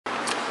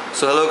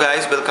So hello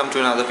guys, welcome to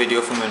another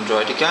video from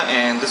Androidica,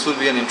 and this will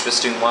be an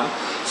interesting one.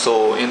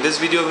 So in this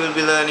video we'll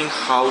be learning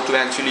how to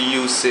actually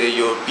use, say,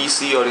 your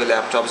PC or your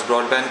laptop's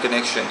broadband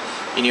connection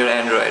in your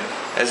Android.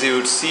 As you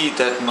would see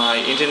that my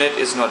internet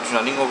is not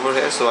running over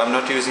here, so I'm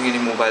not using any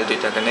mobile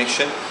data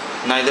connection,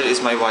 neither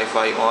is my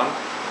Wi-Fi on.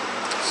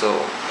 So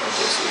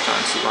okay, so you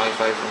can't see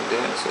Wi-Fi from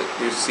there. So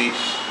you see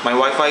my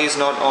Wi-Fi is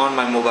not on,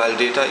 my mobile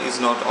data is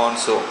not on,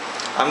 so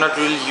I'm not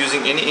really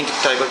using any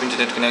type of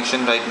internet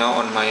connection right now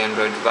on my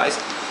Android device.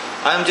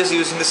 I am just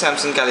using the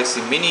Samsung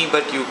Galaxy Mini,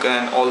 but you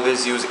can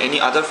always use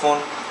any other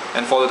phone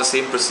and follow the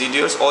same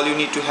procedures. All you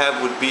need to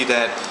have would be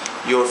that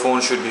your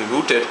phone should be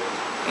rooted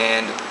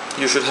and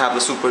you should have the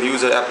super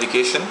user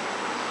application.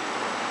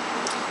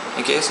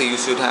 Okay, so you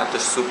should have the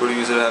super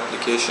user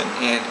application,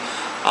 and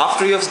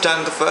after you have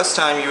done the first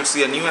time, you would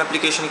see a new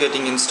application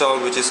getting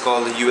installed, which is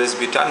called the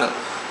USB tunnel.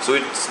 So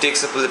it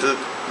takes up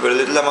very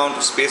little amount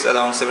of space,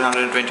 around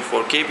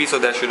 724 KB, so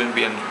that shouldn't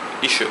be an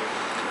issue.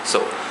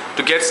 So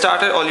to get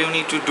started, all you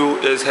need to do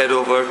is head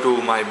over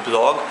to my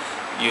blog.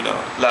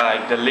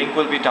 Like the link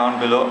will be down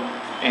below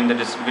in the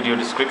video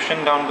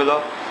description down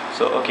below.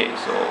 So okay,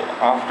 so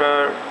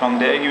from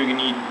there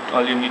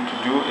all you need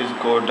to do is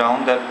go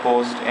down that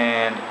post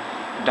and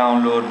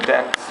download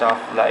that stuff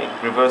like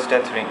reverse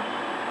tethering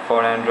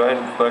for Android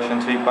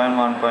version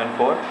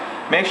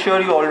 3.1.4. Make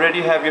sure you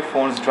already have your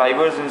phone's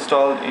drivers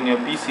installed in your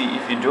PC.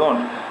 If you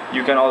don't,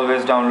 you can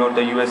always download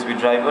the USB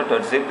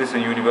driver.zip. This is a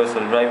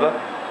universal driver.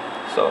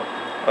 So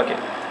okay,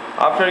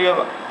 after you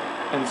have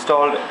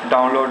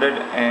downloaded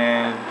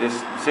and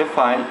this zip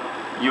file,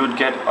 you would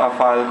get a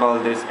file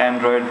called this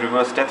Android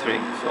reverse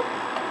tethering. So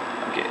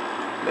okay,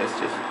 let's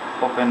just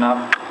open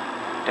up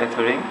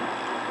tethering.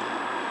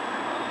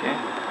 Okay,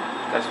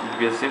 that would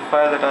be a zip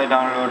file that I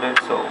downloaded.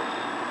 So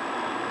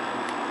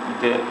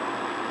there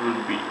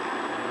will be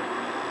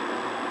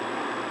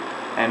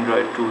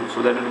Android tool,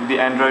 so that will be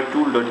the Android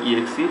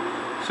tool.exe.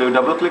 so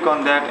double click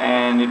on that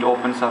and it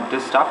opens up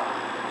this stuff.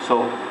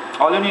 So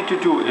all you need to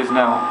do is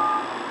now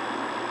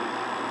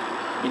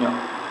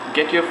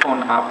get your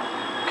phone up,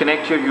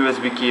 connect your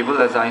USB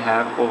cable as I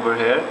have over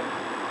here,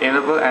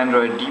 enable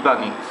Android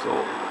debugging. So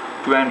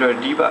to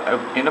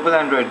enable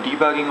Android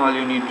debugging, all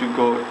you need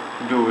to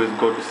do is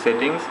go to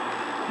settings,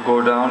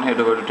 go down, head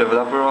over to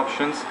developer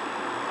options,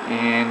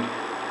 and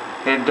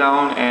head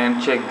down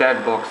and check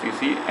that box. You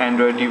see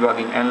Android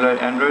debugging,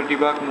 Android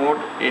debug mode,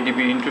 ADB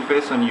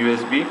interface on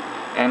USB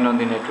and on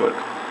the network.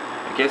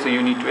 Okay, so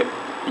you need to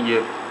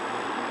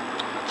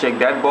check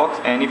that box,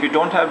 and if you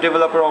don't have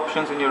developer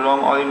options in your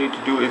ROM, all you need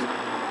to do is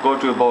go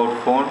to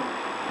about phone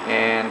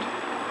and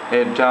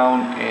head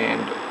down and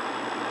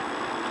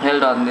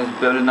hold on this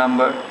build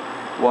number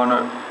one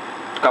or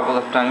couple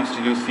of times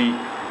till you see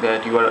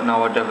that you are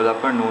now a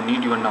developer. No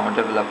need, you are now a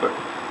developer.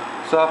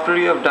 So after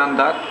you have done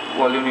that,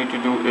 all you need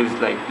to do is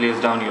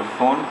place down your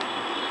phone.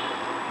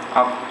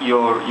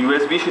 Your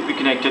USB should be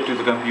connected to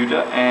the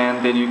computer,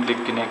 and then you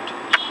click connect.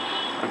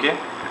 Okay,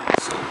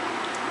 so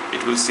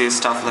it will say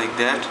stuff like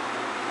that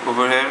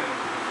over here.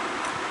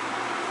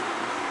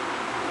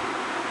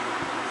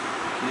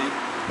 Okay,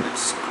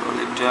 let's scroll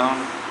it down.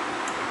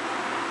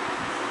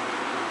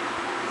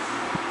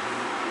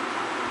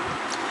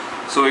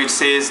 So it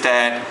says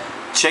that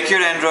check your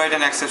Android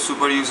and accept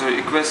super user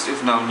request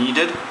is now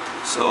needed.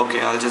 So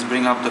okay, I'll just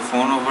bring up the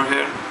phone over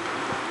here.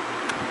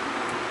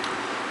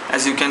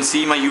 As you can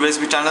see, my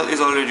USB tunnel is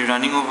already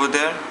running over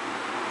there.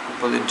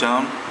 Pull it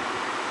down.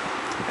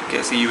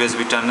 Okay, see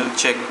USB tunnel,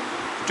 check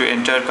to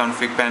enter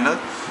config panel.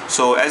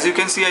 So as you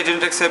can see, I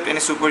didn't accept any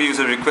super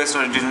user request,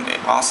 or it didn't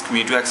ask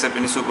me to accept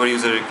any super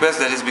user request.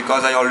 That is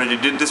because I already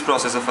did this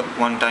process of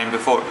one time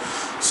before.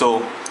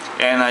 So,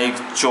 and I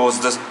chose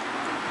this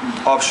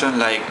option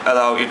like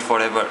allow it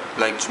forever,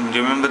 like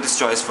remember this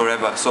choice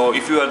forever. So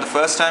if you are the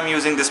first time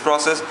using this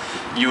process,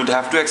 you would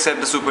have to accept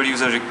the super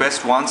user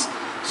request once.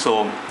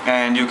 So,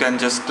 and you can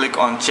just click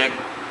on check,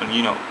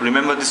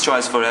 remember this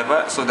choice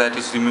forever, so that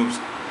it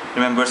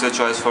remembers your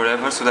choice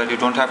forever, so that you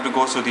don't have to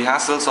go through the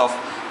hassles of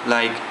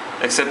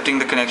accepting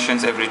the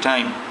connections every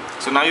time.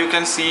 So now you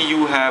can see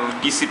you have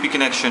TCP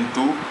connection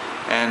 2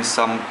 and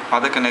some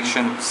other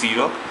connection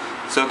 0.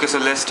 So okay, so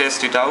let's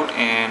test it out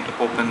and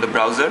open the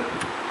browser.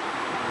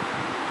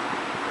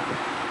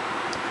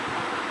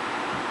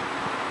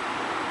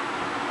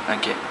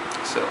 Okay,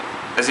 so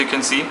as you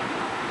can see,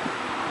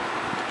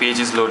 the page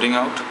is loading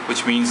out,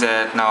 which means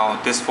that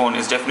now this phone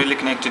is definitely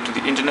connected to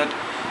the internet.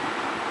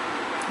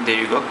 There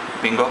you go,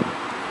 bingo.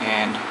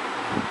 And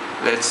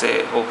let's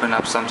say open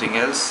up something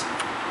else.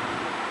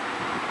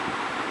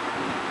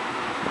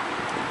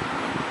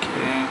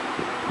 Okay,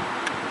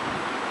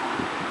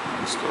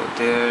 let's go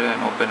there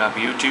and open up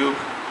YouTube.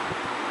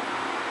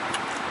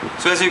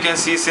 So as you can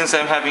see, since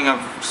I'm having a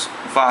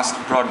fast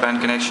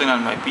broadband connection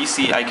on my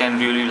PC, I can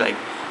really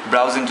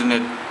browse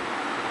internet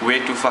way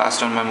too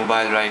fast on my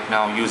mobile right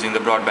now using the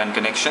broadband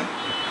connection.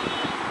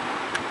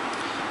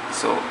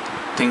 So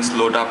things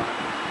load up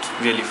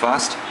really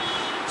fast.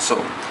 So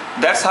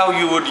that's how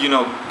you would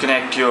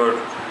connect your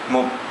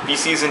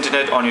PC's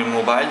internet on your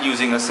mobile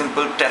using a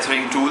simple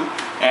tethering tool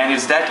and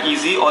it's that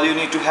easy. All you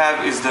need to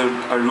have is a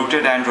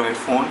rooted Android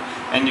phone,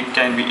 and it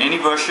can be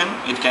any version.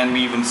 It can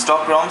be even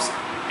stock ROMs.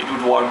 It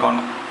would work on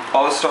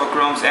all stock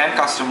ROMs and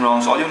custom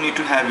ROMs. All you need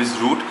to have is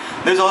root.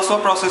 There's also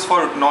a process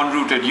for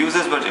non-rooted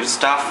users, but it's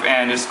tough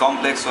and it's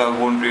complex, so I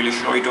won't really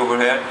show it over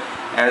here,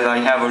 as I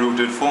have a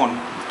rooted phone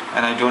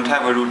and I don't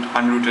have a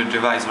unrooted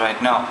device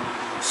right now.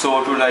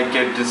 So to like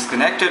get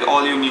disconnected,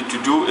 all you need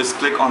to do is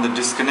click on the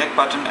disconnect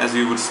button, as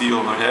you would see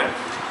over here.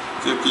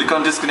 So click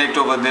on disconnect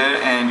over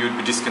there and you'll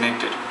be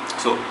disconnected.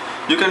 So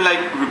you can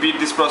like repeat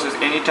this process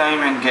anytime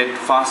and get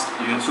fast,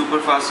 super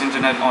fast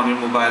internet on your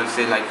mobile,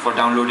 say like for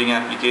downloading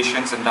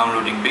applications and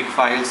downloading big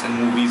files and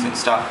movies and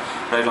stuff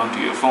right onto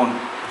your phone.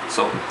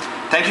 So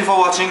thank you for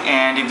watching,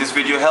 and if this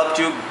video helped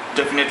you,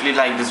 definitely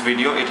like this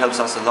video. It helps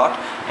us a lot,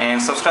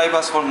 and subscribe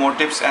us for more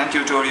tips and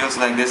tutorials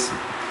like this,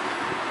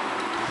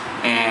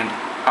 and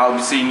I'll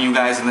be seeing you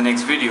guys in the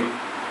next video.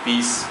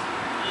 Peace.